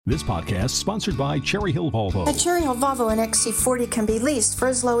This podcast sponsored by Cherry Hill Volvo. At Cherry Hill Volvo, an XC40 can be leased for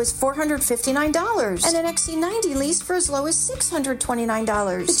as low as $459 and an XC90 leased for as low as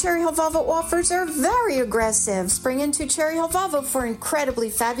 $629. The Cherry Hill Volvo offers are very aggressive. Spring into Cherry Hill Volvo for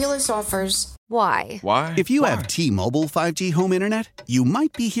incredibly fabulous offers. Why? If you have T-Mobile 5G home internet, you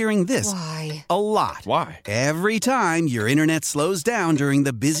might be hearing this Why? a lot. Why? Every time your internet slows down during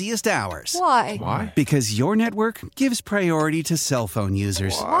the busiest hours. Why? Because your network gives priority to cell phone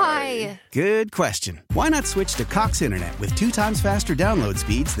users. Why? Good question. Why not switch to Cox Internet with 2 times faster download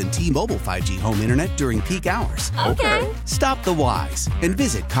speeds than T-Mobile 5G home internet during peak hours? Okay. Stop the whys and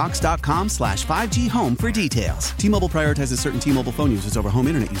visit cox.com/5G home for details. T-Mobile prioritizes certain T-Mobile phone users over home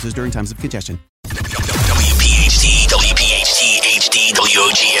internet users during times of congestion. WPHT, HD,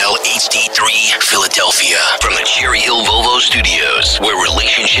 WOGL, HD3, Philadelphia. From the Cherry Hill Volvo Studios, where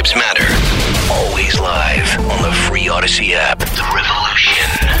relationships matter. Always live on the free Odyssey app. The revolution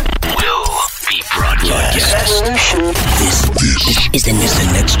will be broadcast. This is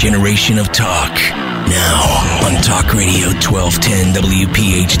the next generation of talk. Now on Talk Radio 1210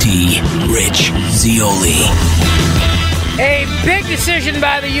 WPHT, Rich Zeoli. A big decision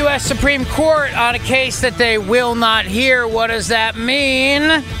by the U.S. Supreme Court on a case that they will not hear. What does that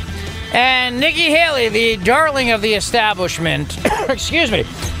mean? And Nikki Haley, the darling of the establishment, excuse me,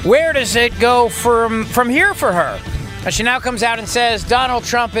 where does it go from here for her? As she now comes out and says, Donald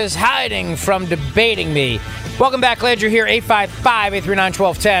Trump is hiding from debating me. Welcome back, glad you're here.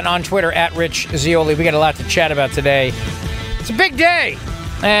 855-839-1210 on Twitter, at Rich Zeoli. We got a lot to chat about today. It's a big day.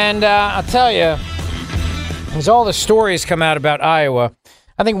 And I'll tell you, as all the stories come out about Iowa,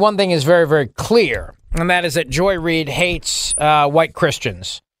 I think one thing is very, very clear, and that is that Joy Reid hates white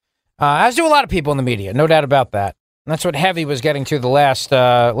Christians, as do a lot of people in the media, no doubt about that. And that's what Heavy was getting to the last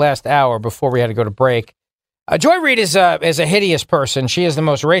hour before we had to go to break. Joy Reid is a hideous person. She is the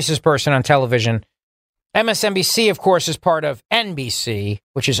most racist person on television. MSNBC, of course, is part of NBC,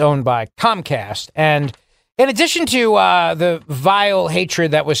 which is owned by Comcast. And in addition to the vile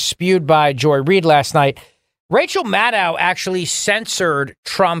hatred that was spewed by Joy Reid last night, Rachel Maddow actually censored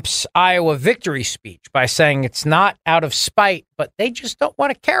Trump's Iowa victory speech by saying it's not out of spite, but they just don't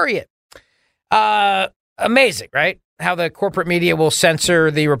want to carry it. Amazing, right? How the corporate media will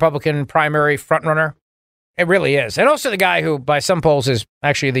censor the Republican primary frontrunner. It really is. And also the guy who, by some polls, is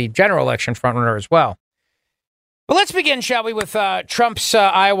actually the general election frontrunner as well. But let's begin, shall we, with Trump's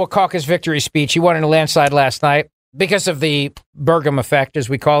Iowa caucus victory speech. He won in a landslide last night because of the Burgum effect, as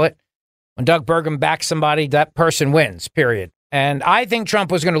we call it. When Doug Burgum backs somebody, that person wins, period. And I think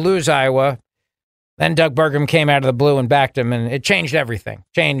Trump was going to lose Iowa. Then Doug Burgum came out of the blue and backed him, and it changed everything.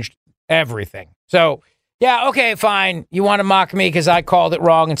 So, yeah, okay, fine. You want to mock me because I called it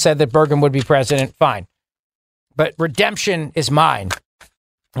wrong and said that Burgum would be president? Fine. But redemption is mine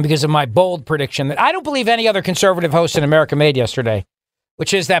because of my bold prediction that I don't believe any other conservative host in America made yesterday,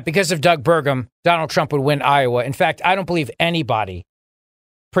 which is that because of Doug Burgum, Donald Trump would win Iowa. In fact, I don't believe anybody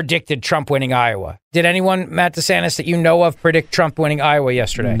predicted Trump winning Iowa. Did anyone, Matt DeSantis, that you know of, predict Trump winning Iowa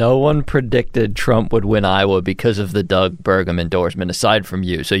yesterday? No one predicted Trump would win Iowa because of the Doug Burgum endorsement, aside from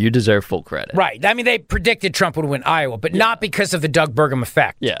you. So you deserve full credit. Right. I mean, they predicted Trump would win Iowa, but not because of the Doug Burgum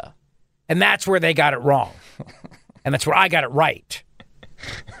effect. Yeah. And that's where they got it wrong. And that's where I got it right.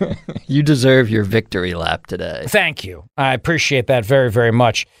 You deserve your victory lap today. Thank you. I appreciate that very, very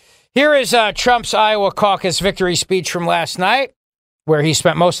much. Here is Trump's Iowa caucus victory speech from last night, where he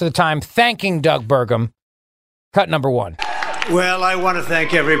spent most of the time thanking Doug Burgum. Cut number 1. Well, I want to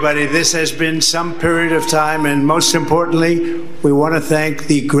thank everybody. This has been some period of time, and most importantly, we want to thank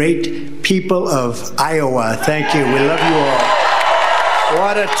the great people of Iowa. Thank you. We love you all.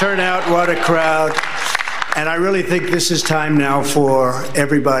 What a turnout, what a crowd. And I really think this is time now for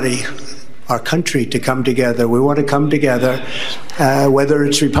everybody, our country, to come together. We want to come together, whether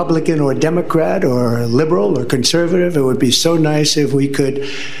it's Republican or Democrat or liberal or conservative. It would be so nice if we could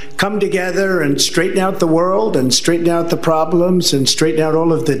come together and straighten out the world and straighten out the problems and straighten out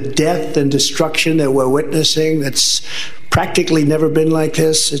all of the death and destruction that we're witnessing. That's practically never been like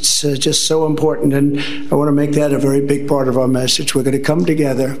this. It's just so important, and I want to make that a very big part of our message. We're going to come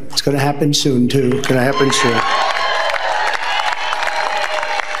together. It's going to happen soon, too. It's going to happen soon.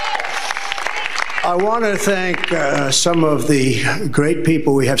 I want to thank some of the great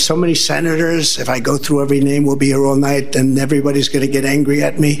people. We have so many senators. If I go through every name, we'll be here all night, and everybody's going to get angry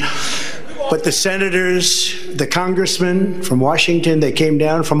at me. But the senators, the congressmen from Washington, they came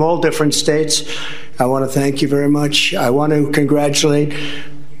down from all different states. I want to thank you very much. I want to congratulate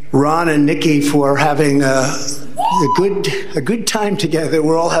Ron and Nikki for having a good time together.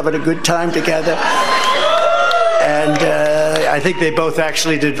 We're all having a good time together. And I think they both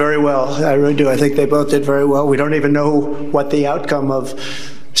actually did very well. I really do. I think they both did very well. We don't even know what the outcome of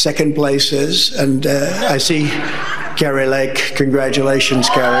second place is. And I see Carrie Lake. Congratulations,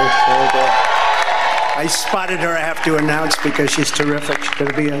 Carrie. I spotted her, I have to announce, because she's terrific. She's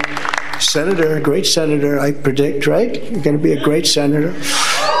going to be a senator, a great senator, I predict, right? You're going to be a great senator.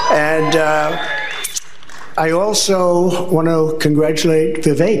 And I also want to congratulate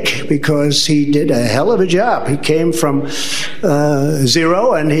Vivek, because he did a hell of a job. He came from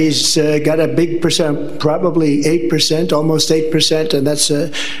zero, and he's got a big percent, probably 8%, almost 8%, and that's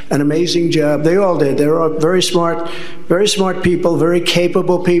an amazing job. They all did. They're all very smart people, very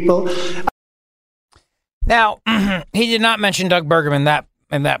capable people. Now, he did not mention Doug Burgum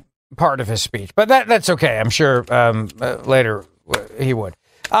in that part of his speech, but that's okay. I'm sure later he would.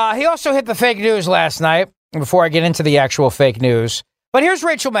 He also hit the fake news last night, before I get into the actual fake news. But here's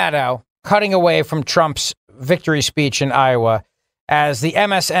Rachel Maddow cutting away from Trump's victory speech in Iowa as the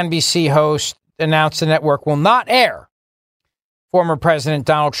MSNBC host announced the network will not air former President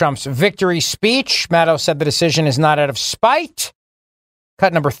Donald Trump's victory speech. Maddow said the decision is not out of spite.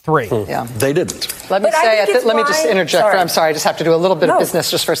 Cut number 3. Yeah. They didn't. Let me just interject. I'm sorry. I just have to do a little bit of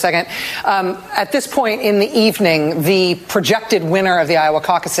business just for a second. At this point in the evening, the projected winner of the Iowa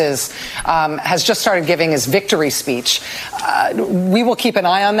caucuses has just started giving his victory speech. We will keep an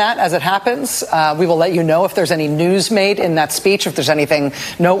eye on that as it happens. We will let you know if there's any news made in that speech, if there's anything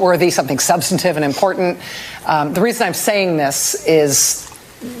noteworthy, something substantive and important. The reason I'm saying this is,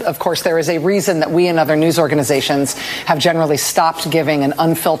 of course, there is a reason that we and other news organizations have generally stopped giving an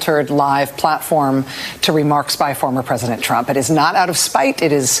unfiltered live platform to remarks by former President Trump. It is not out of spite.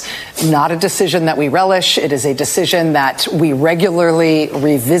 It is not a decision that we relish. It is a decision that we regularly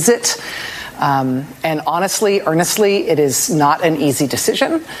revisit. And honestly, earnestly, it is not an easy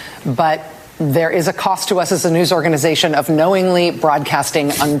decision, but there is a cost to us as a news organization of knowingly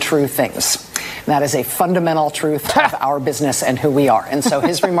broadcasting untrue things. That is a fundamental truth of our business and who we are. And so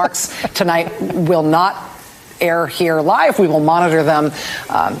his remarks tonight will not air here live. We will monitor them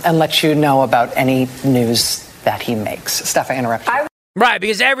and let you know about any news that he makes. Steph, I interrupt you. Right,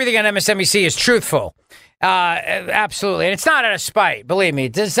 because everything on MSNBC is truthful. Absolutely. And it's not out of spite. Believe me,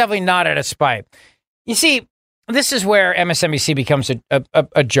 it's definitely not out of spite. You see, this is where MSNBC becomes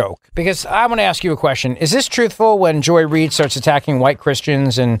a joke, because I want to ask you a question. Is this truthful when Joy Reid starts attacking white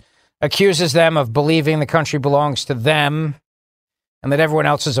Christians and accuses them of believing the country belongs to them and that everyone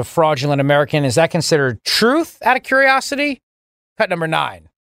else is a fraudulent American? Is that considered truth, out of curiosity? Cut number 9.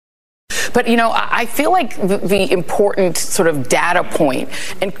 But, I feel like the important sort of data point,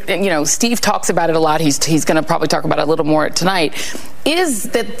 and Steve talks about it a lot. He's going to probably talk about it a little more tonight, is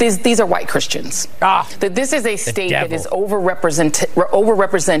that these are white Christians. That this is a state that is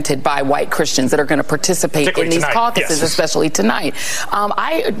overrepresented by white Christians that are going to participate in these caucuses, especially tonight.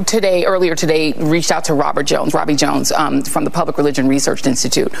 Earlier today, reached out to Robbie Jones from the Public Religion Research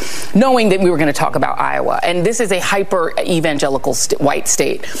Institute, knowing that we were going to talk about Iowa. And this is a hyper evangelical white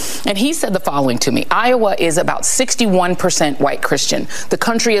state. And he said the following to me: Iowa is about 61% white Christian. The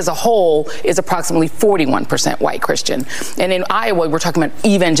country as a whole is approximately 41% white Christian. And in Iowa, we're talking about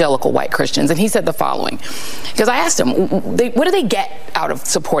evangelical white Christians. And he said the following, because I asked him, what do they get out of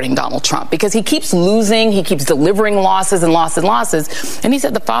supporting Donald Trump? Because he keeps losing, he keeps delivering losses and losses. And he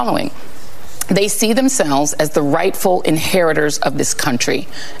said the following: they see themselves as the rightful inheritors of this country,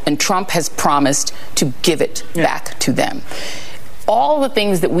 and Trump has promised to give it back to them. All the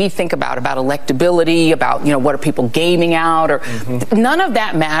things that we think about electability, about, what are people gaming out, or none of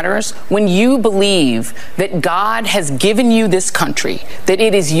that matters when you believe that God has given you this country, that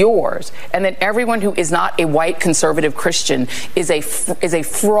it is yours, and that everyone who is not a white conservative Christian is a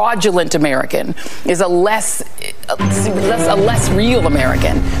fraudulent American, is a less real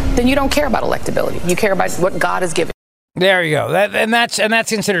American. Then you don't care about electability. You care about what God has given. There you go. That's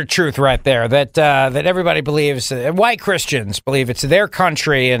considered truth right there. That everybody believes, white Christians believe it's their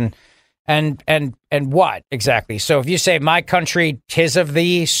country, and what exactly? So if you say my country, 'tis of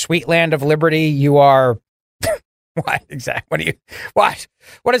thee, sweet land of liberty, you are what exactly? What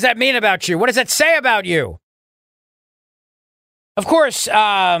does that mean about you? What does that say about you? Of course,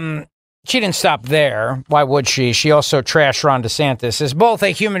 she didn't stop there. Why would she? She also trashed Ron DeSantis as both a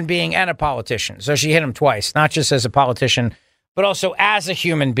human being and a politician. So she hit him twice, not just as a politician, but also as a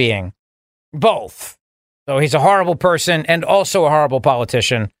human being. Both. So he's a horrible person and also a horrible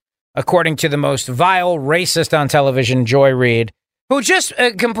politician, according to the most vile racist on television, Joy Reid, who just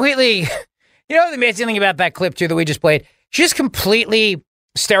completely, the amazing thing about that clip, too, that we just played, she just completely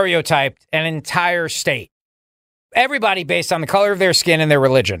stereotyped an entire state. Everybody based on the color of their skin and their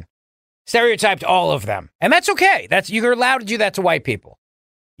religion. stereotyped all of them. And that's okay. You're allowed to do that to white people.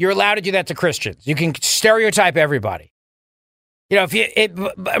 You're allowed to do that to Christians. You can stereotype everybody. You know,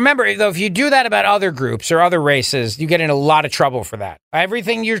 remember, though, if you do that about other groups or other races, you get in a lot of trouble for that.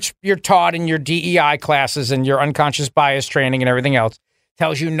 Everything you're taught in your DEI classes and your unconscious bias training and everything else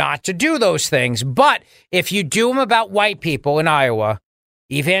tells you not to do those things. But if you do them about white people in Iowa,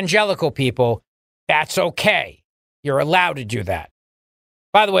 evangelical people, that's okay. You're allowed to do that.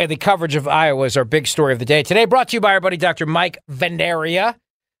 By the way, the coverage of Iowa is our big story of the day. Today, brought to you by our buddy Dr. Mike Veneria,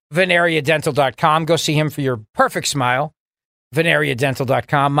 VeneriaDental.com. Go see him for your perfect smile.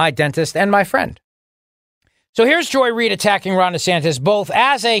 VeneriaDental.com, my dentist and my friend. So here's Joy Reid attacking Ron DeSantis, both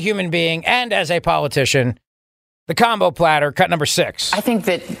as a human being and as a politician. The combo platter, cut number 6. I think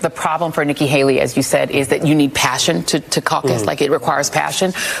that the problem for Nikki Haley, as you said, is that you need passion to caucus, like it requires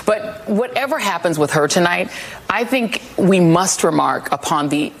passion. But whatever happens with her tonight, I think we must remark upon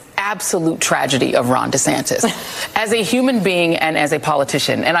the absolute tragedy of Ron DeSantis as a human being and as a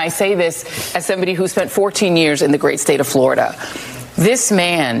politician. And I say this as somebody who spent 14 years in the great state of Florida. This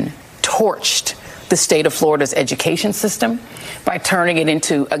man torched the state of Florida's education system by turning it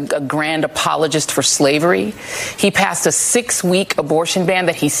into a grand apologist for slavery. He passed a 6-week abortion ban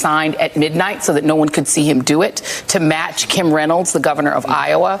that he signed at midnight so that no one could see him do it, to match Kim Reynolds, the governor of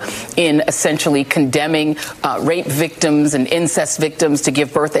Iowa, in essentially condemning rape victims and incest victims to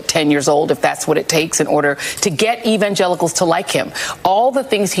give birth at 10 years old, if that's what it takes, in order to get evangelicals to like him. All the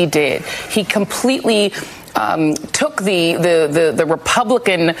things he did, he completely took the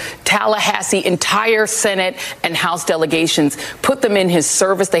Republican Tallahassee entire Senate and House delegations, put them in his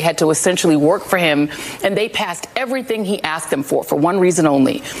service. They had to essentially work for him, and they passed everything he asked them for one reason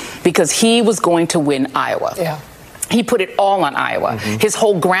only, because he was going to win Iowa. Yeah. He put it all on Iowa. Mm-hmm. His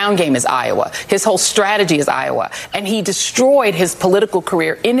whole ground game is Iowa. His whole strategy is Iowa. And he destroyed his political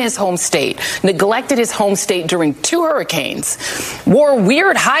career in his home state, neglected his home state during 2 hurricanes, wore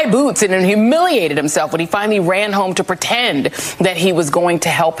weird high boots and humiliated himself when he finally ran home to pretend that he was going to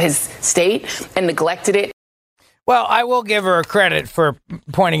help his state, and neglected it. Well, I will give her credit for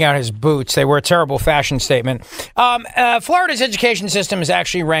pointing out his boots. They were a terrible fashion statement. Florida's education system is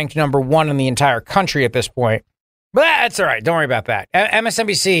actually ranked number 1 in the entire country at this point. But that's all right. Don't worry about that.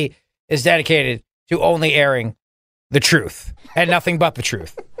 MSNBC is dedicated to only airing the truth and nothing but the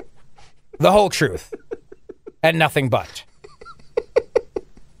truth. The whole truth and nothing but.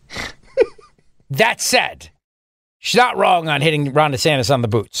 That said, she's not wrong on hitting Ron DeSantis on the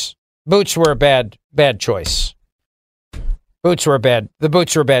boots. Boots were a bad choice. The boots were a bad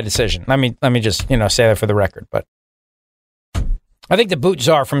decision. Let me just, say that for the record. But I think the boot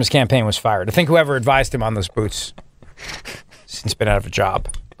czar from his campaign was fired. I think whoever advised him on those boots since been out of a job.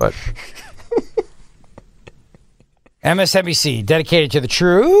 But MSNBC, dedicated to the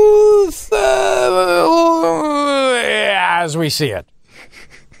truth as we see it.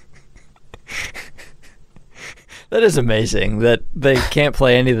 That is amazing that they can't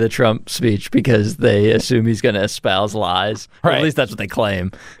play any of the Trump speech because they assume he's going to espouse lies. Right. Or at least that's what they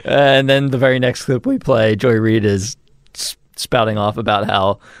claim. And then the very next clip we play, Joy Reid is spouting off about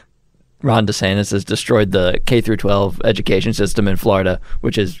how Ron DeSantis has destroyed the K-12 education system in Florida,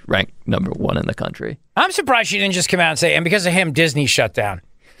 which is ranked number 1 in the country. I'm surprised she didn't just come out and say, and because of him, Disney shut down.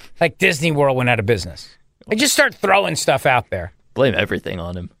 Like Disney World went out of business. Like just start throwing stuff out there. Blame everything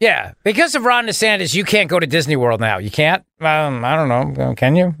on him. Yeah. Because of Ron DeSantis, you can't go to Disney World now. You can't? I don't know.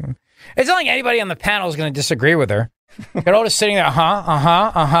 Can you? It's not like anybody on the panel is going to disagree with her. They're all just sitting there,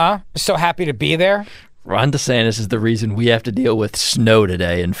 so happy to be there. Ron DeSantis is the reason we have to deal with snow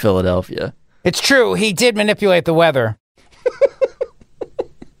today in Philadelphia. It's true. He did manipulate the weather.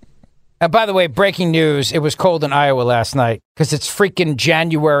 By the way, breaking news. It was cold in Iowa last night because it's freaking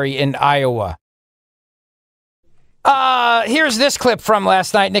January in Iowa. Here's this clip from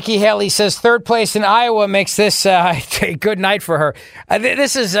last night. Nikki Haley says 3rd place in Iowa makes this a good night for her.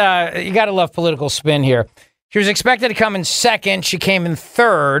 This is, you got to love political spin here. She was expected to come in 2nd. She came in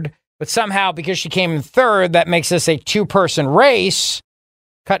 3rd. But somehow, because she came in 3rd, that makes this a 2-person race.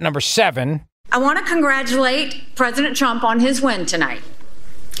 Cut number 7. I want to congratulate President Trump on his win tonight.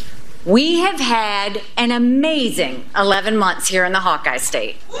 We have had an amazing 11 months here in the Hawkeye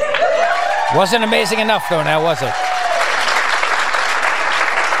State. Wasn't amazing enough, though, now, was it?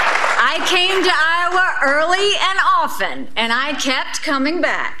 I came to Iowa early and often, and I kept coming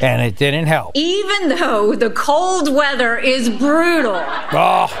back. And it didn't help. Even though the cold weather is brutal.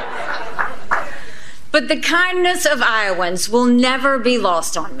 Oh. But the kindness of Iowans will never be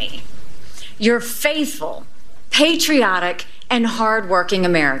lost on me. You're faithful, patriotic, and hardworking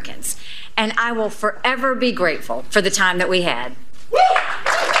Americans. And I will forever be grateful for the time that we had.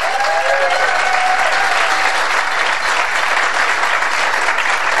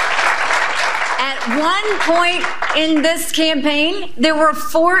 At one point in this campaign, there were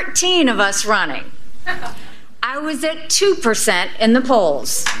 14 of us running. I was at 2% in the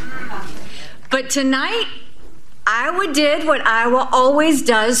polls. But tonight, Iowa did what Iowa always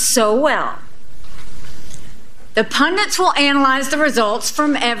does so well. The pundits will analyze the results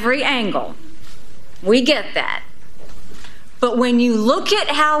from every angle. We get that. But when you look at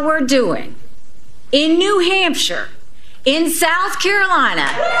how we're doing in New Hampshire, in South Carolina,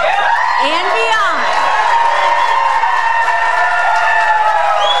 and beyond,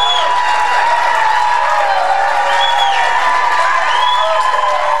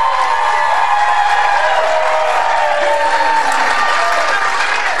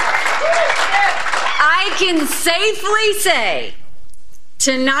 I can safely say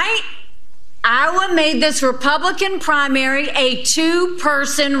tonight, Iowa made this Republican primary a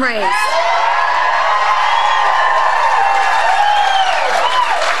two-person race.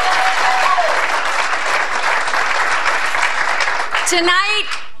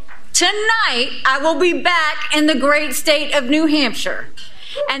 Tonight, I will be back in the great state of New Hampshire.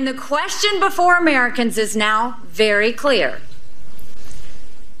 And the question before Americans is now very clear.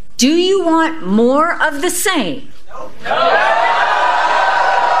 Do you want more of the same?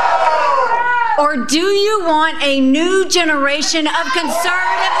 Or do you want a new generation of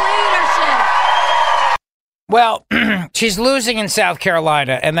conservative leadership? Well, she's losing in South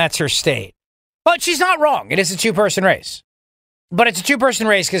Carolina, and that's her state. But she's not wrong. It is a two-person race. But it's a two-person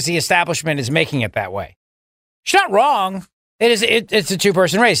race because the establishment is making it that way. She's not wrong. It's a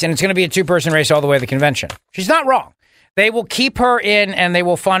two-person race, and it's going to be a two-person race all the way to the convention. She's not wrong. They will keep her in, and they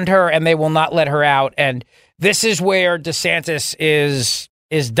will fund her, and they will not let her out. And this is where DeSantis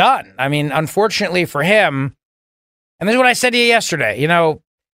is done. I mean, unfortunately for him, and this is what I said to you yesterday, you know,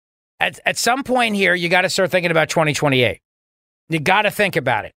 at some point here, you got to start thinking about 2028. You got to think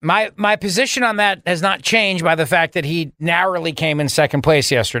about it. My position on that has not changed by the fact that he narrowly came in second place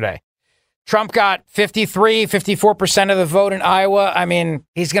yesterday. Trump got 54% of the vote in Iowa. I mean,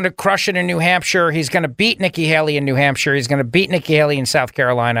 he's going to crush it in New Hampshire. He's going to beat Nikki Haley in New Hampshire. He's going to beat Nikki Haley in South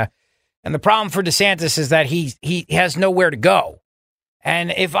Carolina. And the problem for DeSantis is that he has nowhere to go.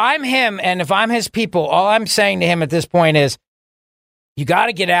 And if I'm him and if I'm his people, all I'm saying to him at this point is, you got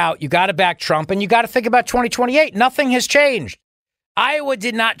to get out, you got to back Trump, and you got to think about 2028. Nothing has changed. Iowa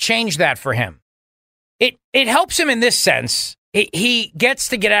did not change that for him. It helps him in this sense. He gets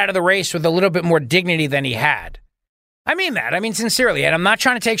to get out of the race with a little bit more dignity than he had. I mean that. I mean, sincerely. And I'm not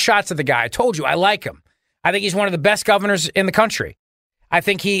trying to take shots at the guy. I told you, I like him. I think he's one of the best governors in the country. I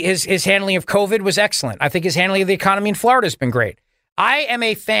think his handling of COVID was excellent. I think his handling of the economy in Florida has been great. I am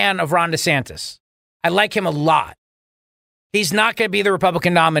a fan of Ron DeSantis. I like him a lot. He's not going to be the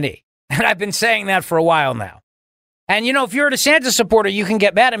Republican nominee. And I've been saying that for a while now. And, you know, if you're a DeSantis supporter, you can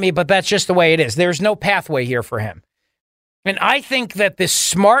get mad at me, but that's just the way it is. There's no pathway here for him. And I think that the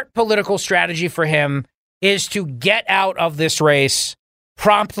smart political strategy for him is to get out of this race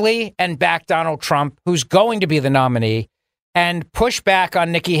promptly and back Donald Trump, who's going to be the nominee, and push back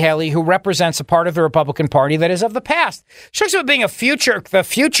on Nikki Haley, who represents a part of the Republican Party that is of the past. She talks about being the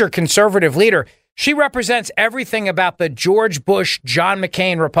future conservative leader. She represents everything about the George Bush, John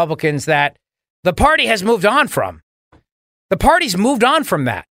McCain Republicans that the party has moved on from. The party's moved on from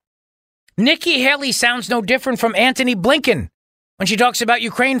that. Nikki Haley sounds no different from Antony Blinken when she talks about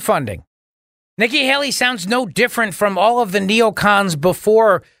Ukraine funding. Nikki Haley sounds no different from all of the neocons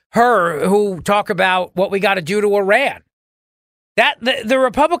before her who talk about what we got to do to Iran. The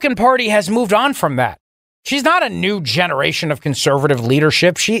Republican Party has moved on from that. She's not a new generation of conservative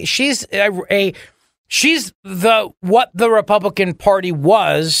leadership. She's what the Republican Party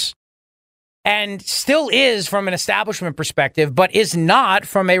was and still is from an establishment perspective, but is not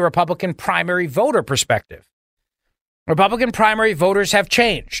from a Republican primary voter perspective. Republican primary voters have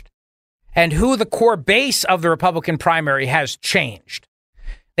changed, and who the core base of the Republican primary has changed.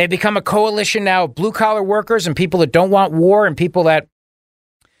 They've become a coalition now of blue-collar workers and people that don't want war and people that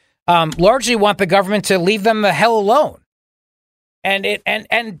largely want the government to leave them the hell alone.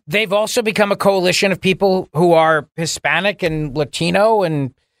 And they've also become a coalition of people who are Hispanic and Latino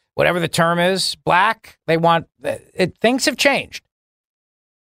and whatever the term is, black. They want things have changed.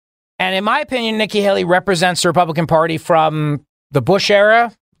 And in my opinion, Nikki Haley represents the Republican Party from the Bush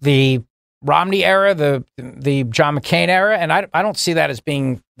era, the Romney era, the John McCain era, and I don't see that as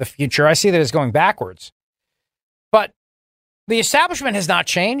being the future. I see that as going backwards. But the establishment has not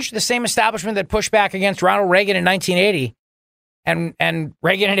changed. The same establishment that pushed back against Ronald Reagan in 1980 and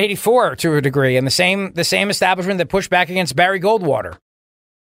Reagan in 84 to a degree, and the same establishment that pushed back against Barry Goldwater,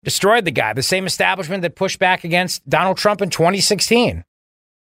 destroyed the guy. The same establishment that pushed back against Donald Trump in 2016.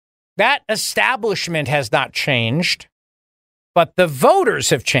 that establishment has not changed, but the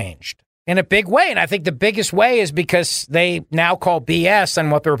voters have changed in a big way. And I think the biggest way is because they now call BS on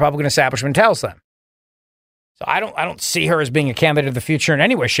what the Republican establishment tells them. So I don't see her as being a candidate of the future in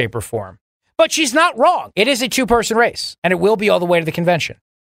any way, shape, or form. But she's not wrong. It is a two-person race, and it will be all the way to the convention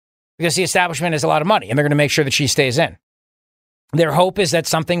because the establishment has a lot of money, and they're going to make sure that she stays in. Their hope is that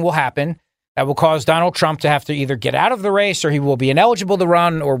something will happen that will cause Donald Trump to have to either get out of the race or he will be ineligible to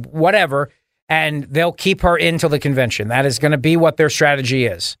run or whatever, and they'll keep her in till the convention. That is going to be what their strategy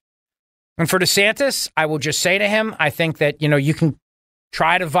is. And for DeSantis, I will just say to him, I think that, you can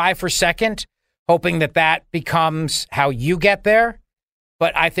try to vie for second, hoping that that becomes how you get there.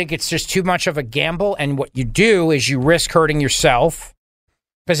 But I think it's just too much of a gamble. And what you do is you risk hurting yourself.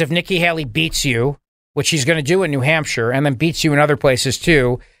 Because if Nikki Haley beats you, which she's going to do in New Hampshire, and then beats you in other places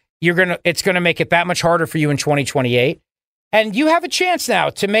too, it's going to make it that much harder for you in 2028. And you have a chance now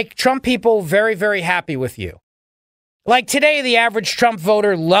to make Trump people very, very happy with you. Like today, the average Trump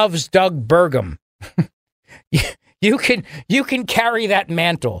voter loves Doug Burgum. You can carry that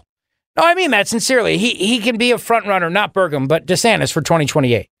mantle. No, I mean that sincerely. He can be a front runner, not Burgum, but DeSantis for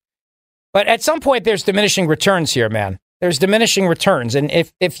 2028. But at some point, there's diminishing returns here, man. There's diminishing returns. And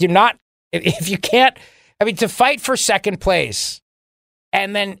if you can't, to fight for second place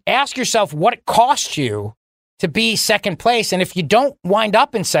and then ask yourself what it costs you to be second place. And if you don't wind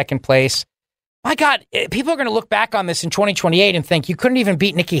up in second place, my God, people are going to look back on this in 2028 and think you couldn't even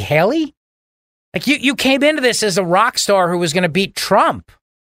beat Nikki Haley. Like you came into this as a rock star who was going to beat Trump.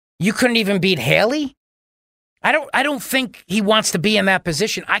 You couldn't even beat Haley. I don't think he wants to be in that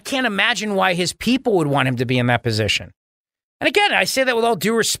position. I can't imagine why his people would want him to be in that position. And again, I say that with all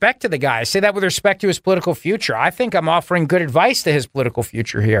due respect to the guy. I say that with respect to his political future. I think I'm offering good advice to his political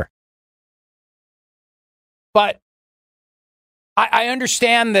future here. But I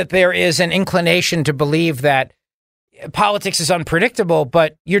understand that there is an inclination to believe that politics is unpredictable,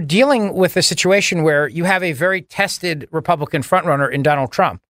 but you're dealing with a situation where you have a very tested Republican frontrunner in Donald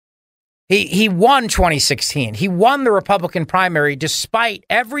Trump. He won 2016. He won the Republican primary despite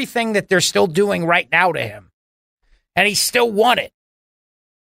everything that they're still doing right now to him. And he still won it.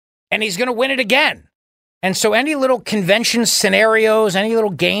 And he's going to win it again. And so any little convention scenarios, any little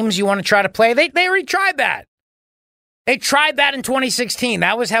games you want to try to play, they already tried that. They tried that in 2016.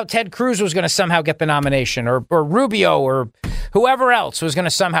 That was how Ted Cruz was going to somehow get the nomination, or Rubio, or whoever else was going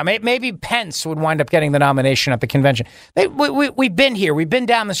to somehow. Maybe Pence would wind up getting the nomination at the convention. We've been here. We've been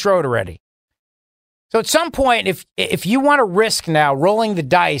down this road already. So at some point, if you want to risk now rolling the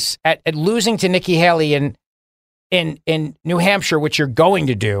dice at losing to Nikki Haley in New Hampshire, which you're going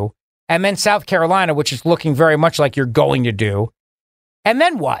to do, and then South Carolina, which is looking very much like you're going to do, and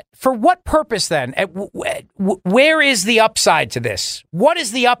then what? For what purpose then? Where is the upside to this? What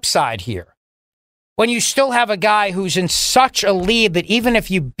is the upside here? When you still have a guy who's in such a lead that even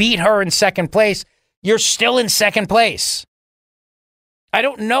if you beat her in second place, you're still in second place. I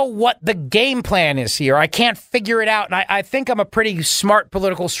don't know what the game plan is here. I can't figure it out. And I think I'm a pretty smart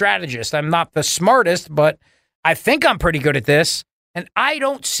political strategist. I'm not the smartest, but I think I'm pretty good at this. And I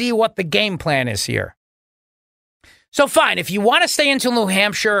don't see what the game plan is here. So fine, if you want to stay until New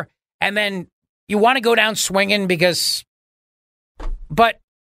Hampshire and then you want to go down swinging but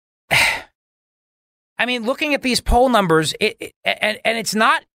looking at these poll numbers, and it's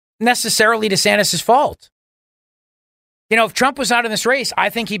not necessarily DeSantis' fault. If Trump was not in this race, I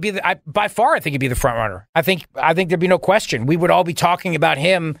think he'd be by far he'd be the front runner. I think there'd be no question. We would all be talking about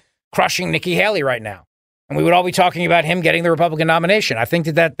him crushing Nikki Haley right now. And we would all be talking about him getting the Republican nomination. I think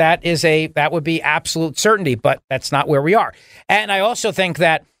that would be absolute certainty, but that's not where we are. And I also think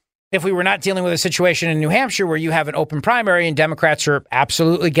that if we were not dealing with a situation in New Hampshire where you have an open primary and Democrats are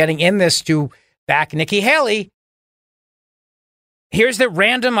absolutely getting in this to back Nikki Haley, here's the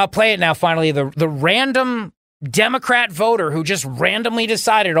random, I'll play it now finally, the random Democrat voter who just randomly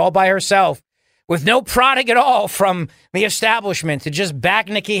decided all by herself with no prodding at all from the establishment to just back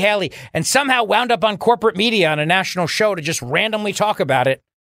Nikki Haley and somehow wound up on corporate media on a national show to just randomly talk about it.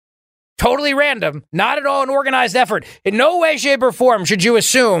 Totally random, not at all an organized effort. In no way, shape, or form should you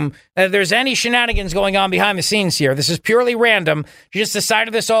assume that there's any shenanigans going on behind the scenes here. This is purely random. She just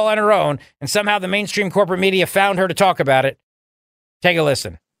decided this all on her own, and somehow the mainstream corporate media found her to talk about it. Take a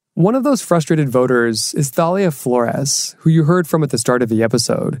listen. One of those frustrated voters is Thalia Flores, who you heard from at the start of the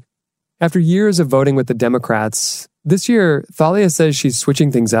episode. After years of voting with the Democrats, this year, Thalia says she's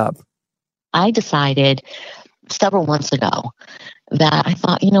switching things up. I decided several months ago that I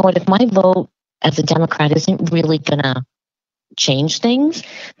thought, you know what, if my vote as a Democrat isn't really going to change things,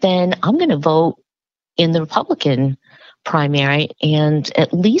 then I'm going to vote in the Republican primary and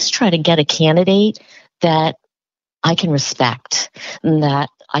at least try to get a candidate that I can respect and that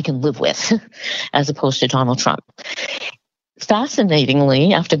I can live with, as opposed to Donald Trump.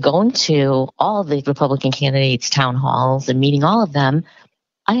 Fascinatingly, after going to all the Republican candidates' town halls and meeting all of them,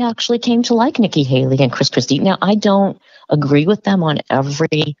 I actually came to like Nikki Haley and Chris Christie. Now, I don't agree with them on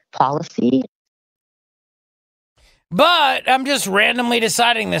every policy. But I'm just randomly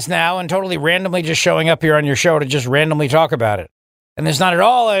deciding this now and totally randomly just showing up here on your show to just randomly talk about it. And there's not at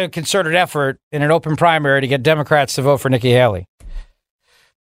all a concerted effort in an open primary to get Democrats to vote for Nikki Haley.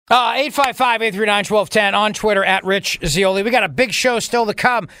 855-839-1210 on Twitter at Rich Zeoli. We got a big show still to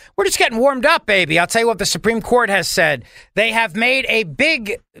come. We're just getting warmed up, baby. I'll tell you what the Supreme Court has said. They have made a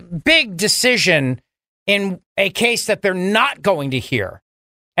big decision in a case that they're not going to hear.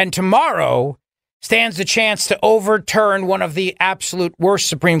 And tomorrow stands the chance to overturn one of the absolute worst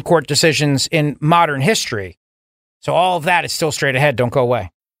Supreme Court decisions in modern history. So all of that is still straight ahead. Don't go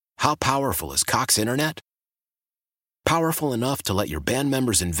away. How powerful is Cox Internet? Powerful enough to let your band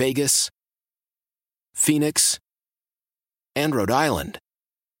members in Vegas, Phoenix, and Rhode Island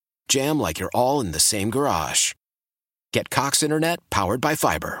jam like you're all in the same garage. Get Cox Internet powered by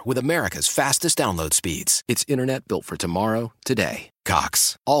fiber with America's fastest download speeds. It's internet built for tomorrow, today.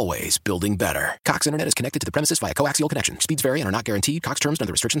 Cox, always building better. Cox Internet is connected to the premises via coaxial connection. Speeds vary and are not guaranteed. Cox terms and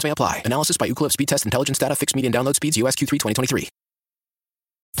other restrictions may apply. Analysis by Ookla of Speed Test Intelligence Data. Fixed median download speeds. US Q3 2023.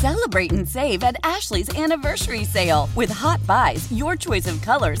 Celebrate and save at Ashley's Anniversary Sale. With Hot Buys, your choice of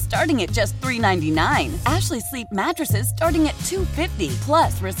colors starting at just $3.99. Ashley Sleep mattresses starting at $2.50.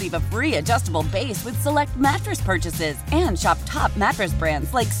 Plus, receive a free adjustable base with select mattress purchases. And shop top mattress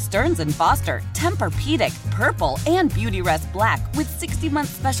brands like Stearns & Foster, Tempur-Pedic, Purple, and Beautyrest Black with 60-month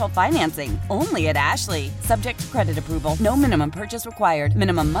special financing. Only at Ashley. Subject to credit approval. No minimum purchase required.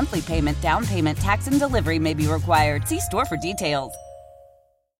 Minimum monthly payment, down payment, tax, and delivery may be required. See store for details.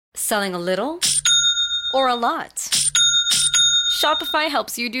 Selling a little or a lot? Shopify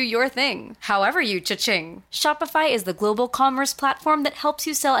helps you do your thing, however you cha-ching. Shopify is the global commerce platform that helps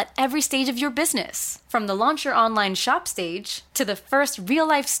you sell at every stage of your business. From the launch your online shop stage, to the first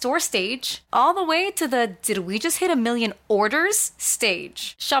real-life store stage, all the way to the did we just hit 1 million orders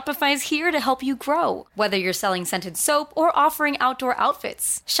stage. Shopify's here to help you grow. Whether you're selling scented soap or offering outdoor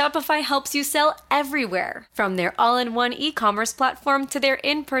outfits, Shopify helps you sell everywhere. From their all-in-one e-commerce platform to their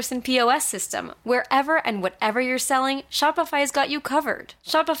in-person POS system, wherever and whatever you're selling, Shopify's got you covered.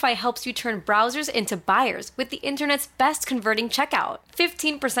 Shopify helps you turn browsers into buyers with the internet's best converting checkout.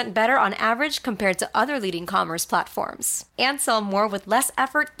 15% better on average compared to other leading commerce platforms. And sell more with less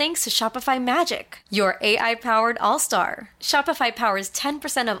effort thanks to Shopify Magic, your AI-powered all-star. Shopify powers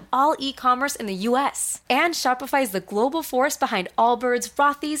 10% of all e-commerce in the U.S. And Shopify is the global force behind Allbirds,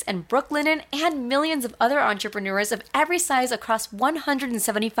 Rothy's, and Brooklinen, and millions of other entrepreneurs of every size across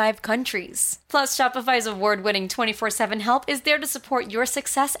 175 countries. Plus, Shopify's award-winning 24/7 help is there to support your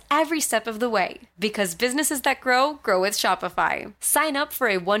success every step of the way. Because businesses that grow, grow with Shopify. Sign up for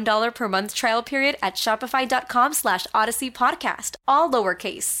a $1 per month trial period at shopify.com/Odyssey Podcast, all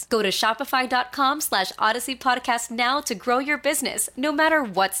lowercase. Go to shopify.com/Odyssey Podcast now to grow your business, no matter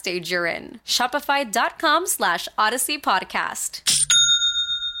what stage you're in. Shopify.com/Odyssey Podcast.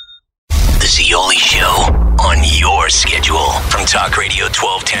 The Zeoli Show on your schedule from Talk Radio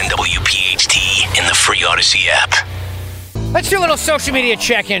 1210 WPHT in the free Odyssey app. Let's do a little social media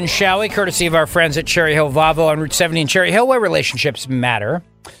check-in, shall we? Courtesy of our friends at Cherry Hill Volvo on Route 70 in Cherry Hill, where relationships matter.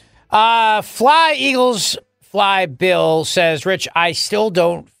 Fly Eagles Fly Bill says, Rich, I still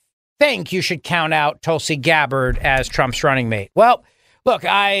don't think you should count out Tulsi Gabbard as Trump's running mate. Well, look,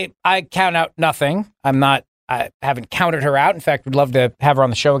 I count out nothing. I haven't counted her out. In fact, would love to have her on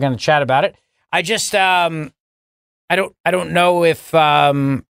the show again and chat about it. I just, I don't know if, I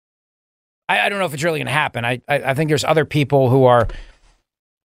don't know if it's really going to happen. I think there's other people who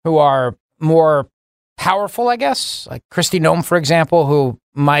are more powerful, I guess, like Kristi Noem, for example, who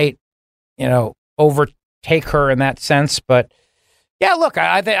might, overtake her in that sense. But yeah, look,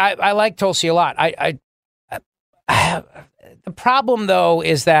 I like Tulsi a lot. The problem though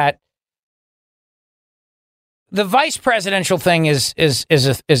is that the vice presidential thing is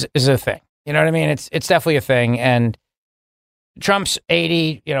a thing. You know what I mean? It's definitely a thing. And Trump's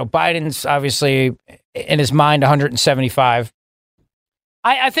 80, Biden's obviously in his mind 175.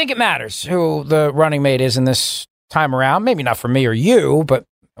 I think it matters who the running mate is in this time around. Maybe not for me or you, but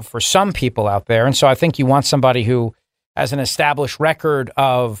for some people out there. And so I think you want somebody who has an established record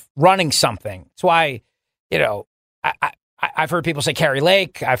of running something. That's why, I've heard people say Carrie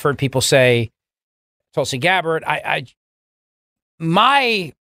Lake. I've heard people say Tulsi Gabbard.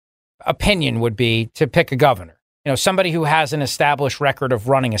 My opinion would be to pick a governor. somebody who has an established record of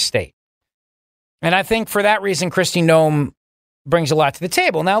running a state. And I think for that reason, Kristi Noem brings a lot to the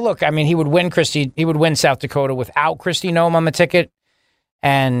table. Now, look, I mean, he would win South Dakota without Kristi Noem on the ticket.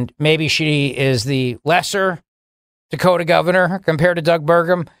 And maybe she is the lesser Dakota governor compared to Doug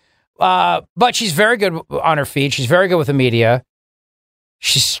Burgum. But she's very good on her feet. She's very good with the media.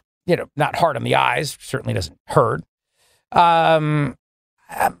 She's, not hard on the eyes. Certainly doesn't hurt.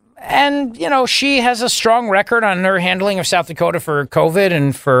 And, she has a strong record on her handling of South Dakota for COVID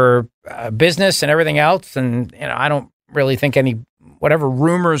and for business and everything else. And, I don't really think whatever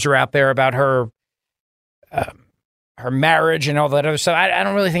rumors are out there about her marriage and all that other stuff, I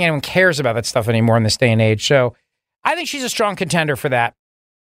don't really think anyone cares about that stuff anymore in this day and age. So I think she's a strong contender for that.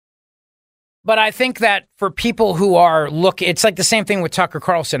 But I think that for people who are it's like the same thing with Tucker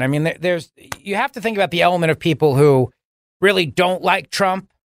Carlson. I mean, you have to think about the element of people who really don't like Trump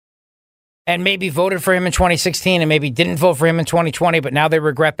and maybe voted for him in 2016 and maybe didn't vote for him in 2020, but now they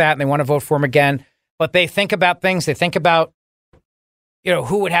regret that and they want to vote for him again. But they think about things. They think about,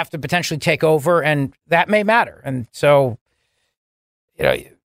 who would have to potentially take over, and that may matter. And so,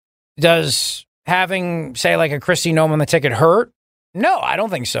 does having, say, like a Kristi Noem on the ticket hurt? No, I don't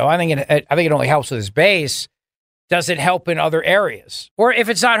think so. I think it only helps with his base. Does it help in other areas? Or if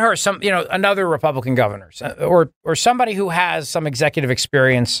it's not her, another Republican governor or somebody who has some executive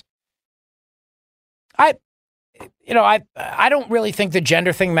experience. I don't really think the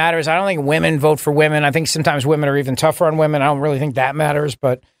gender thing matters. I don't think women vote for women. I think sometimes women are even tougher on women. I don't really think that matters,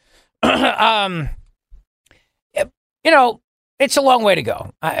 but it's a long way to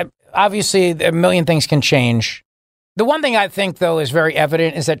go. Obviously, a million things can change. The one thing I think, though, is very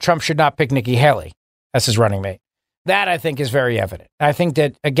evident is that Trump should not pick Nikki Haley as his running mate. That, I think, is very evident. I think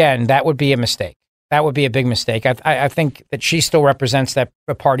that, again, that would be a mistake. That would be a big mistake. I think that she still represents the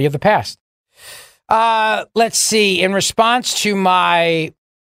party of the past. Let's see. In response to my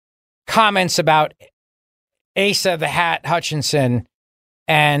comments about Asa the Hat Hutchinson,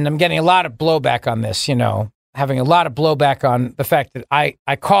 and I'm getting a lot of blowback on this, having a lot of blowback on the fact that I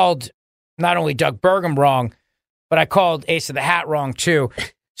called not only Doug Burgum wrong, but I called Asa the Hat wrong, too.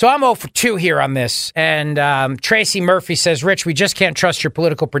 So I'm 0 for 2 here on this. And Tracy Murphy says, Rich, we just can't trust your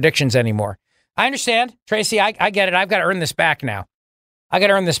political predictions anymore. I understand, Tracy. I get it. I've got to earn this back now. I got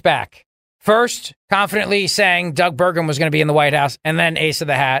to earn this back. First, confidently saying Doug Burgum was going to be in the White House, and then Asa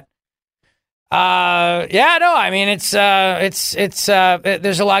the Hat. I mean, it's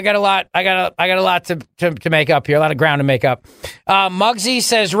there's a lot. I got a lot to make up here. A lot of ground to make up. Muggsy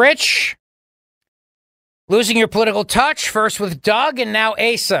says, Rich, losing your political touch, first with Doug and now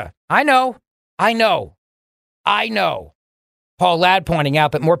Asa. I know. Paul Ladd pointing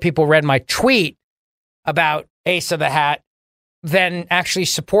out that more people read my tweet about Asa the Hat than actually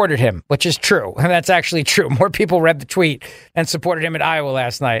supported him, which is true. And that's actually true. More people read the tweet and supported him in Iowa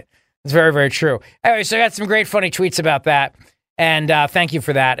last night. It's very, very true. Anyway, so I got some great funny tweets about that. And thank you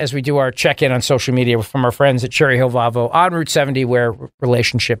for that as we do our check-in on social media from our friends at Cherry Hill Volvo on Route 70, where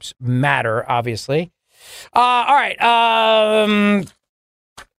relationships matter, obviously. All right.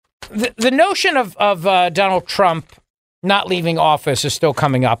 The notion of Donald Trump not leaving office is still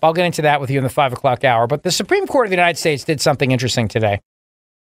coming up. I'll get into that with you in the 5 o'clock hour. But the Supreme Court of the United States did something interesting today.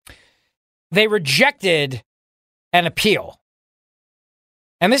 They rejected an appeal.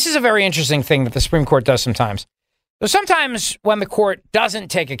 And this is a very interesting thing that the Supreme Court does sometimes. So sometimes when the court doesn't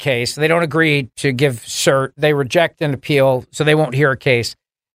take a case, they don't agree to give cert, they reject an appeal, so they won't hear a case.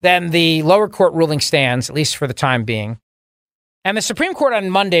 Then the lower court ruling stands, at least for the time being. And the Supreme Court on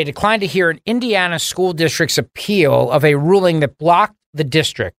Monday declined to hear an Indiana school district's appeal of a ruling that blocked the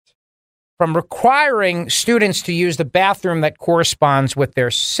district from requiring students to use the bathroom that corresponds with their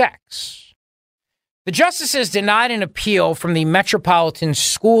sex. The justices denied an appeal from the Metropolitan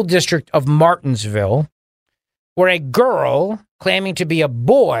School District of Martinsville, where a girl claiming to be a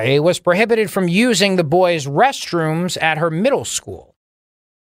boy was prohibited from using the boys' restrooms at her middle school.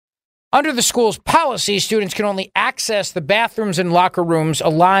 Under the school's policy, students can only access the bathrooms and locker rooms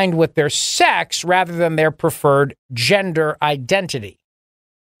aligned with their sex rather than their preferred gender identity.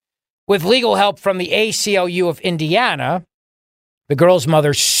 With legal help from the ACLU of Indiana, the girl's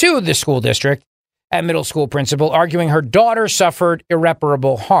mother sued the school district and middle school principal, arguing her daughter suffered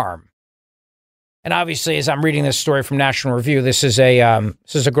irreparable harm. And obviously, as I'm reading this story from National Review, this is a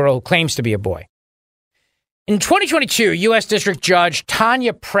girl who claims to be a boy. In 2022, U.S. District Judge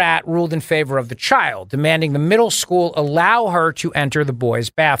Tanya Pratt ruled in favor of the child, demanding the middle school allow her to enter the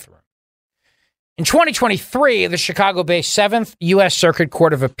boys' bathroom. In 2023, the Chicago-based 7th U.S. Circuit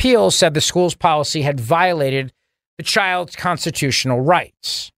Court of Appeals said the school's policy had violated the child's constitutional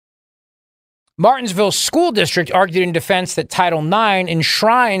rights. Martinsville School District argued in defense that Title IX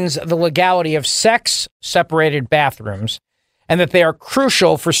enshrines the legality of sex-separated bathrooms and that they are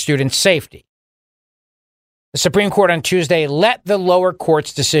crucial for student safety. The Supreme Court on Tuesday let the lower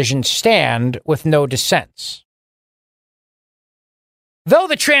court's decision stand with no dissents. Though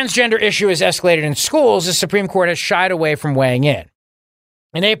the transgender issue has escalated in schools, the Supreme Court has shied away from weighing in.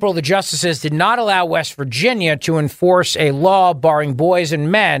 In April, the justices did not allow West Virginia to enforce a law barring boys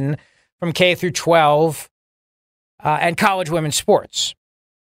and men from K through 12 and college women's sports.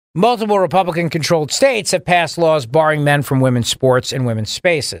 Multiple Republican-controlled states have passed laws barring men from women's sports and women's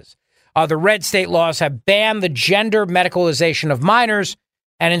spaces. The red state laws have banned the gender medicalization of minors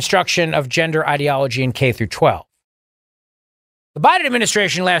and instruction of gender ideology in K through 12. The Biden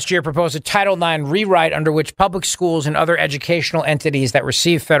administration last year proposed a Title IX rewrite under which public schools and other educational entities that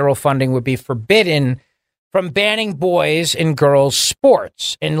receive federal funding would be forbidden from banning boys and girls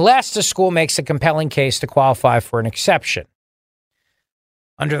sports unless the school makes a compelling case to qualify for an exception.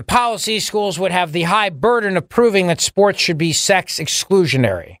 Under the policy, schools would have the high burden of proving that sports should be sex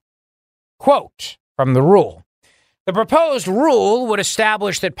exclusionary. Quote from the rule: the proposed rule would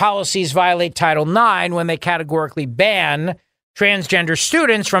establish that policies violate Title IX when they categorically ban transgender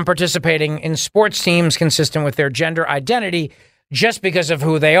students from participating in sports teams consistent with their gender identity just because of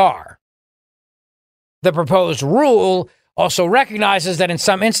who they are. The proposed rule also recognizes that in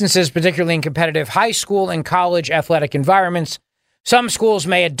some instances, particularly in competitive high school and college athletic environments, some schools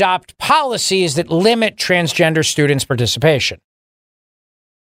may adopt policies that limit transgender students' participation.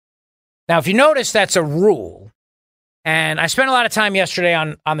 Now, if you notice, that's a rule. And I spent a lot of time yesterday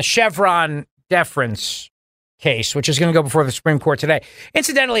on the Chevron deference case, which is going to go before the Supreme Court today.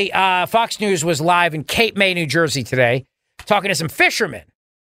 Incidentally, Fox News was live in Cape May, New Jersey today, talking to some fishermen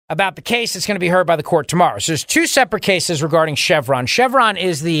about the case that's going to be heard by the court tomorrow. So there's two separate cases regarding Chevron. Chevron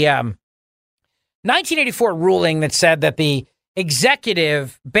is the 1984 ruling that said that the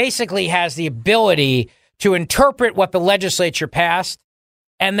executive basically has the ability to interpret what the legislature passed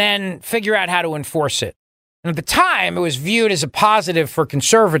and then figure out how to enforce it. And at the time, it was viewed as a positive for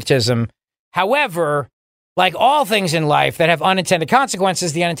conservatism. However, like all things in life that have unintended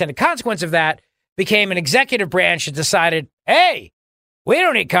consequences, the unintended consequence of that became an executive branch that decided, hey, we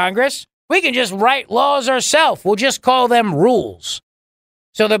don't need Congress. We can just write laws ourselves. We'll just call them rules.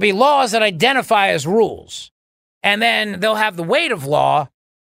 So there'll be laws that identify as rules. And then they'll have the weight of law.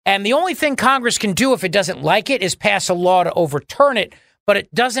 And the only thing Congress can do if it doesn't like it is pass a law to overturn it. But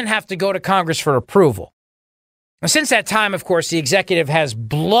it doesn't have to go to Congress for approval. And since that time, of course, the executive has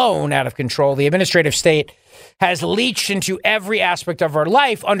blown out of control. The administrative state has leached into every aspect of our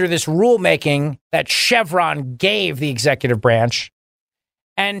life under this rulemaking that Chevron gave the executive branch.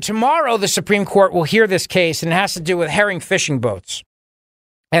 And tomorrow, the Supreme Court will hear this case, and it has to do with herring fishing boats.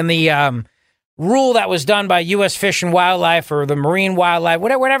 And the rule that was done by U.S. Fish and Wildlife or the Marine Wildlife,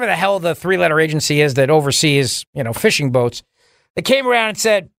 whatever the hell the three-letter agency is that oversees, fishing boats, they came around and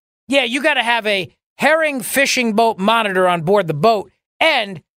said, yeah, you got to have a herring fishing boat monitor on board the boat,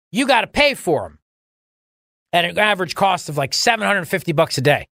 and you got to pay for them at an average cost of like $750 a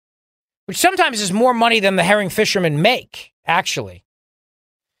day, which sometimes is more money than the herring fishermen make, actually.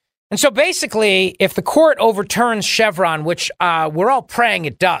 And so basically, if the court overturns Chevron, which we're all praying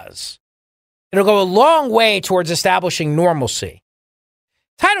it does, it'll go a long way towards establishing normalcy.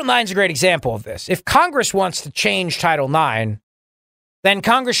 Title IX is a great example of this. If Congress wants to change Title IX, then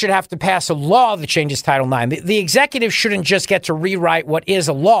Congress should have to pass a law that changes Title IX. The executive shouldn't just get to rewrite what is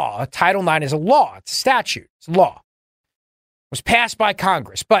a law. Title IX is a law. It's a statute. It's a law. It was passed by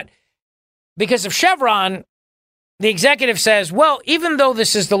Congress. But because of Chevron, the executive says, well, even though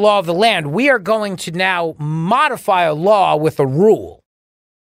this is the law of the land, we are going to now modify a law with a rule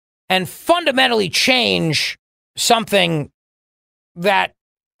and fundamentally change something that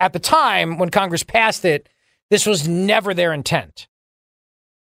at the time when Congress passed it, this was never their intent.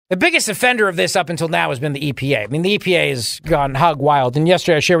 The biggest offender of this up until now has been the EPA. I mean, the EPA has gone hog wild. And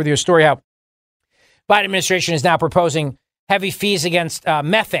yesterday I shared with you a story how Biden administration is now proposing heavy fees against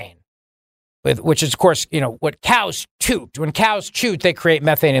methane, which is, of course, what cows toot. When cows toot, they create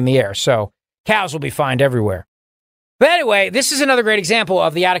methane in the air. So cows will be fined everywhere. But anyway, this is another great example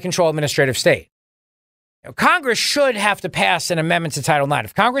of the out-of-control administrative state. Congress should have to pass an amendment to Title IX.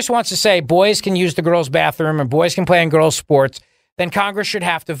 If Congress wants to say boys can use the girls' bathroom and boys can play in girls' sports, then Congress should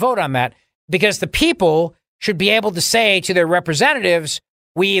have to vote on that because the people should be able to say to their representatives,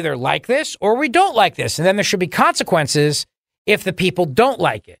 we either like this or we don't like this. And then there should be consequences if the people don't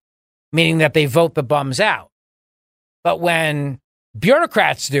like it, meaning that they vote the bums out. But when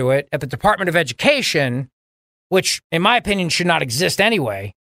bureaucrats do it at the Department of Education, which in my opinion should not exist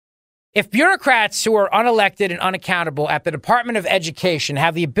anyway, If bureaucrats who are unelected and unaccountable at the Department of Education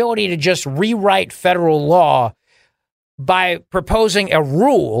have the ability to just rewrite federal law by proposing a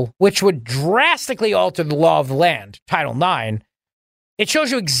rule which would drastically alter the law of the land, Title IX, it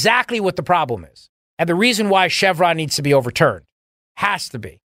shows you exactly what the problem is and the reason why Chevron needs to be overturned. Has to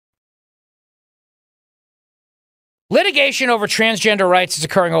be. Litigation over transgender rights is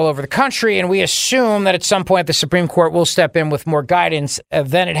occurring all over the country, and we assume that at some point the Supreme Court will step in with more guidance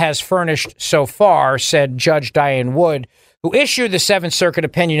than it has furnished so far, said Judge Diane Wood, who issued the Seventh Circuit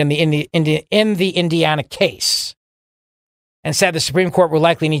opinion in the Indiana case, and said the Supreme Court will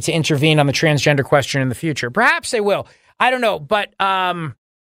likely need to intervene on the transgender question in the future. Perhaps they will. I don't know, but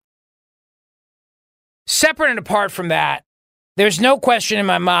separate and apart from that, there's no question in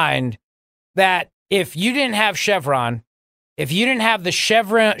my mind that if you didn't have Chevron, if you didn't have the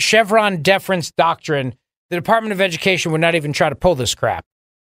Chevron deference doctrine, the Department of Education would not even try to pull this crap.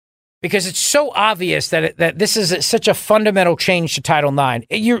 Because it's so obvious that this is such a fundamental change to Title IX.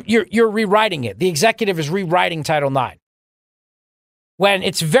 You're rewriting it. The executive is rewriting Title IX. When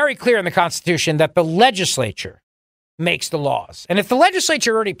it's very clear in the Constitution that the legislature makes the laws. And if the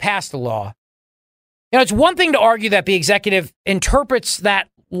legislature already passed the law, it's one thing to argue that the executive interprets that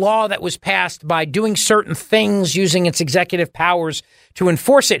law that was passed by doing certain things using its executive powers to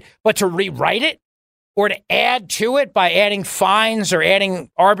enforce it, but to rewrite it or to add to it by adding fines or adding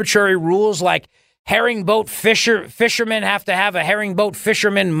arbitrary rules like herring boat fishermen have to have a herring boat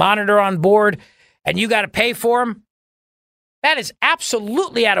fisherman monitor on board and you got to pay for them. That is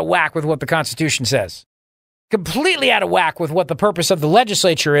absolutely out of whack with what the Constitution says. Completely out of whack with what the purpose of the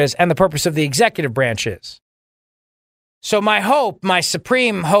legislature is and the purpose of the executive branch is. So my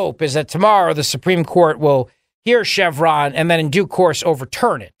supreme hope is that tomorrow the Supreme Court will hear Chevron and then in due course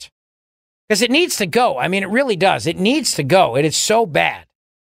overturn it. Because it needs to go. I mean, it really does. It needs to go. It is so bad.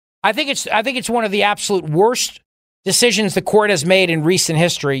 I think it's one of the absolute worst decisions the court has made in recent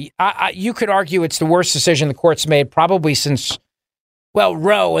history. You could argue it's the worst decision the court's made probably since,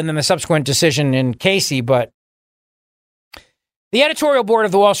 Roe and then the subsequent decision in Casey. But the editorial board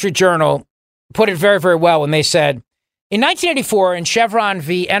of the Wall Street Journal put it very, very well when they said, in 1984, in Chevron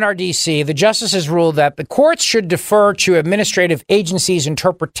v. NRDC, the justices ruled that the courts should defer to administrative agencies'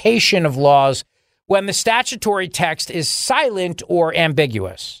 interpretation of laws when the statutory text is silent or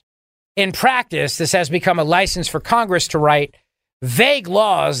ambiguous. In practice, this has become a license for Congress to write vague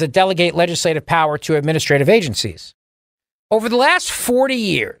laws that delegate legislative power to administrative agencies. Over the last 40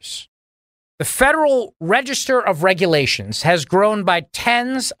 years, the Federal Register of Regulations has grown by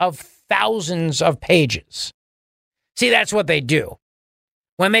tens of thousands of pages. See, that's what they do.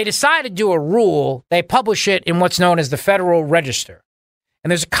 When they decide to do a rule, they publish it in what's known as the Federal Register.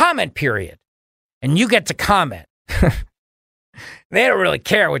 And there's a comment period, and you get to comment. They don't really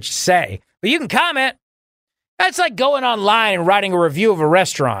care what you say, but you can comment. That's like going online and writing a review of a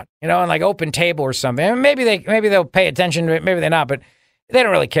restaurant, on like Open Table or something. And maybe they'll pay attention to it, maybe they're not, but they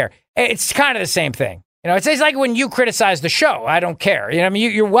don't really care. It's kind of the same thing. It's like when you criticize the show, I don't care.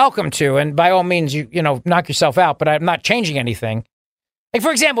 You're welcome to, and by all means, you knock yourself out, but I'm not changing anything. Like,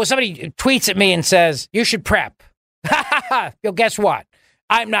 for example, somebody tweets at me and says, you should prep. Guess what?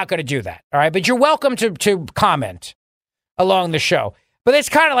 I'm not going to do that. All right. But you're welcome to comment along the show. But it's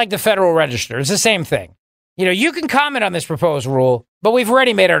kind of like the Federal Register. It's the same thing. You can comment on this proposed rule, but we've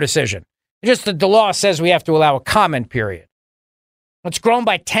already made our decision. Just the law says we have to allow a comment period. It's grown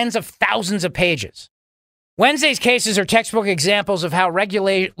by tens of thousands of pages. Wednesday's cases are textbook examples of how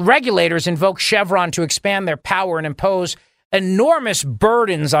regulators invoke Chevron to expand their power and impose enormous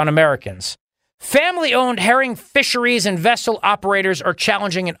burdens on Americans. Family-owned herring fisheries and vessel operators are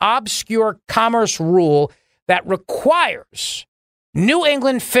challenging an obscure commerce rule that requires New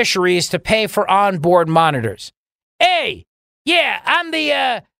England fisheries to pay for onboard monitors. Hey, yeah, I'm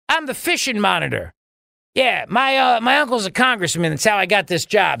the fishing monitor. Yeah, my uncle's a congressman. That's how I got this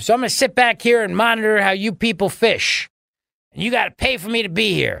job. So I'm going to sit back here and monitor how you people fish. And you got to pay for me to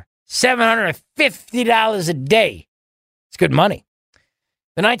be here. $750 a day. It's good money.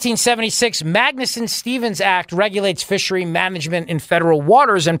 The 1976 Magnuson-Stevens Act regulates fishery management in federal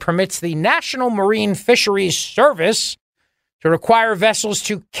waters and permits the National Marine Fisheries Service to require vessels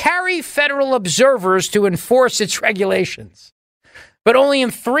to carry federal observers to enforce its regulations. But only in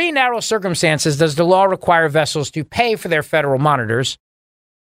 3 narrow circumstances does the law require vessels to pay for their federal monitors,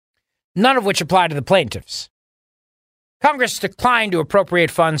 none of which apply to the plaintiffs. Congress declined to appropriate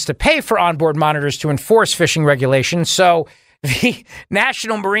funds to pay for onboard monitors to enforce fishing regulations, so the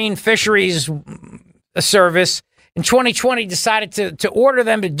National Marine Fisheries Service in 2020 decided to order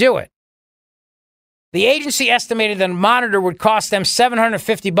them to do it. The agency estimated that a monitor would cost them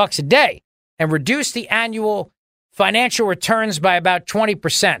 $750 a day and reduce the annual financial returns by about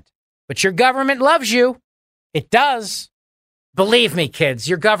 20%. But your government loves you. It does. Believe me, kids,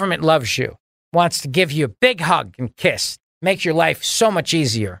 your government loves you. Wants to give you a big hug and kiss. Makes your life so much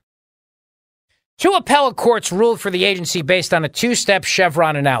easier. 2 appellate courts ruled for the agency based on a 2-step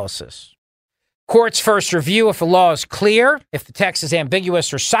Chevron analysis. Courts first review if a law is clear. If the text is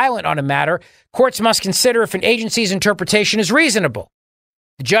ambiguous or silent on a matter, courts must consider if an agency's interpretation is reasonable.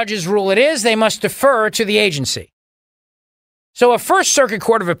 The judges rule it is, they must defer to the agency. So a First Circuit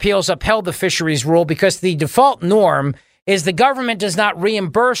Court of Appeals upheld the fisheries rule because the default norm is the government does not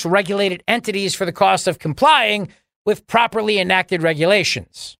reimburse regulated entities for the cost of complying with properly enacted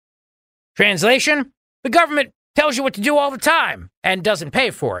regulations. Translation, the government tells you what to do all the time and doesn't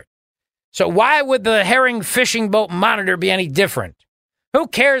pay for it. So why would the herring fishing boat monitor be any different? Who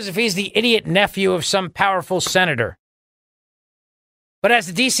cares if he's the idiot nephew of some powerful senator? But as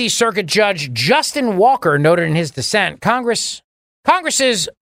the D.C. Circuit Judge Justin Walker noted in his dissent, Congress unambiguously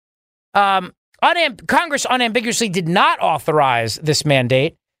did not authorize this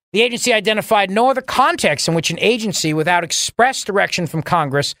mandate. The agency identified no other context in which an agency without express direction from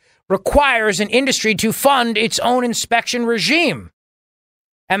Congress requires an industry to fund its own inspection regime.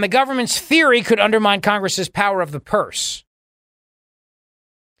 And the government's theory could undermine Congress's power of the purse.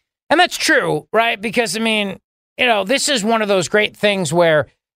 And that's true, right? Because, this is one of those great things where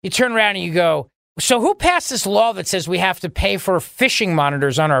you turn around and you go, so who passed this law that says we have to pay for fishing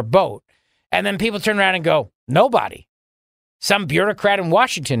monitors on our boat? And then people turn around and go, nobody. Some bureaucrat in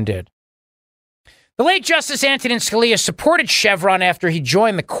Washington did. The late Justice Antonin Scalia supported Chevron after he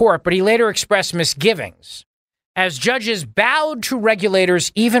joined the court, but he later expressed misgivings, as judges bowed to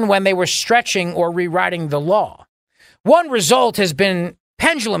regulators even when they were stretching or rewriting the law. One result has been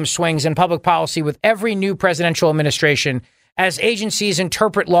pendulum swings in public policy with every new presidential administration as agencies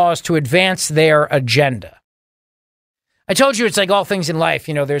interpret laws to advance their agenda. I told you it's like all things in life.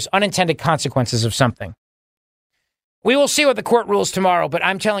 There's unintended consequences of something. We will see what the court rules tomorrow, but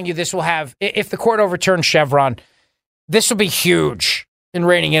I'm telling you this will have, if the court overturns Chevron, this will be huge in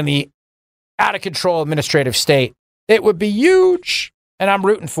reining in the out-of-control administrative state. It would be huge, and I'm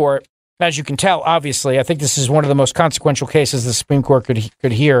rooting for it. As you can tell, obviously, I think this is one of the most consequential cases the Supreme Court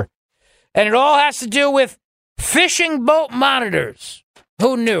could hear. And it all has to do with fishing boat monitors.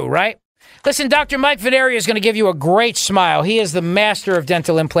 Who knew, right? Listen, Dr. Mike Veneria is going to give you a great smile. He is the master of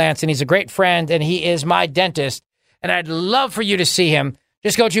dental implants, and he's a great friend, and he is my dentist. And I'd love for you to see him.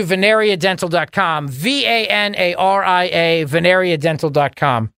 Just go to veneriadental.com, VANARIA,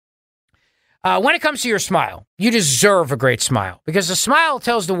 veneriadental.com. When it comes to your smile, you deserve a great smile because a smile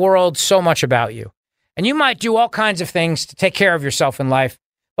tells the world so much about you. And you might do all kinds of things to take care of yourself in life,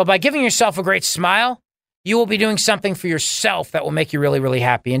 but by giving yourself a great smile, you will be doing something for yourself that will make you really, really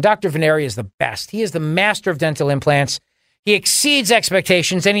happy. And Dr. Veneria is the best. He is the master of dental implants. He exceeds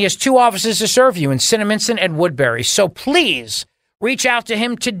expectations, and he has 2 offices to serve you in Cinnaminson and Woodbury. So please reach out to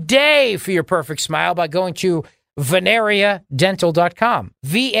him today for your perfect smile by going to veneriadental.com.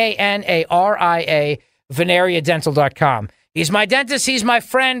 VANARIA, veneriadental.com. He's my dentist. He's my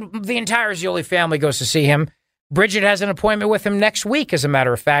friend. The entire Zioli family goes to see him. Bridget has an appointment with him next week, as a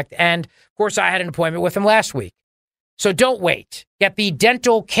matter of fact. And, of course, I had an appointment with him last week. So don't wait. Get the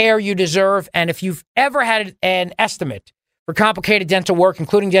dental care you deserve. And if you've ever had an estimate for complicated dental work,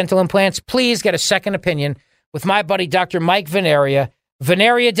 including dental implants, please get a second opinion with my buddy, Dr. Mike Veneria.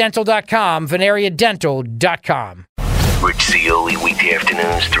 veneriadental.com, veneriadental.com. Rich Zioli, weekday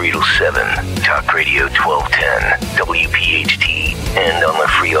afternoons 3 to 7. Talk Radio 1210, WPHT, and on the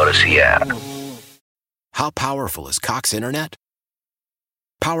free Odyssey app. How powerful is Cox Internet?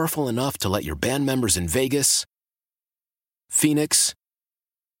 Powerful enough to let your band members in Vegas, Phoenix,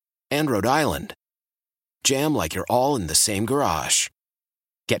 and Rhode Island jam like you're all in the same garage.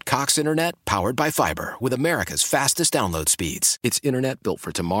 Get Cox Internet powered by fiber with America's fastest download speeds. It's internet built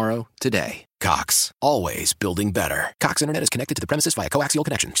for tomorrow, today. Cox, always building better. Cox Internet is connected to the premises via coaxial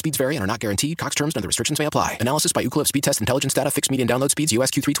connection. Speeds vary and are not guaranteed. Cox terms and other restrictions may apply. Analysis by Ookla Speed Test Intelligence Data. Fixed median download speeds.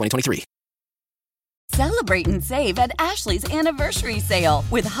 US Q3 2023. Celebrate and save at Ashley's Anniversary Sale.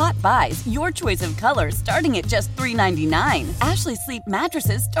 With Hot Buys, your choice of colors starting at just $3.99. Ashley Sleep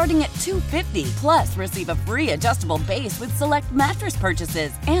mattresses starting at $2.50. Plus, receive a free adjustable base with select mattress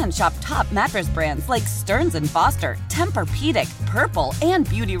purchases. And shop top mattress brands like Stearns & Foster, Tempur-Pedic, Purple, and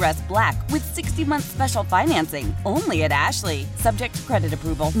Beautyrest Black with 60-month special financing. Only at Ashley. Subject to credit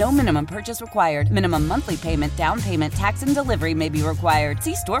approval. No minimum purchase required. Minimum monthly payment, down payment, tax, and delivery may be required.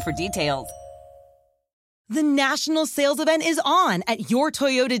 See store for details. The national sales event is on at your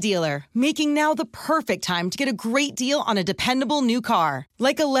Toyota dealer, making now the perfect time to get a great deal on a dependable new car.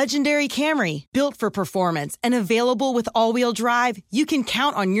 Like a legendary Camry, built for performance and available with all-wheel drive, you can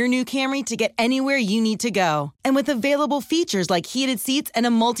count on your new Camry to get anywhere you need to go. And with available features like heated seats and a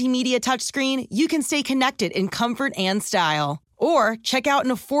multimedia touchscreen, you can stay connected in comfort and style. Or check out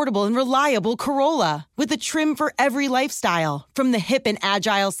an affordable and reliable Corolla with a trim for every lifestyle, from the hip and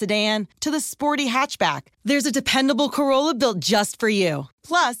agile sedan to the sporty hatchback. There's a dependable Corolla built just for you.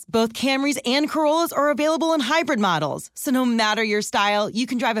 Plus, both Camrys and Corollas are available in hybrid models, so no matter your style, you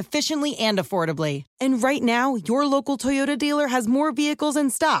can drive efficiently and affordably. And right now, your local Toyota dealer has more vehicles in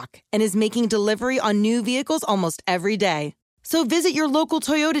stock and is making delivery on new vehicles almost every day. So visit your local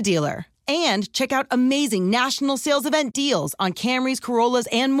Toyota dealer. And check out amazing national sales event deals on Camrys, Corollas,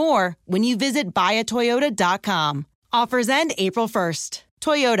 and more when you visit buyatoyota.com. Offers end April 1st.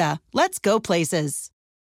 Toyota, let's go places.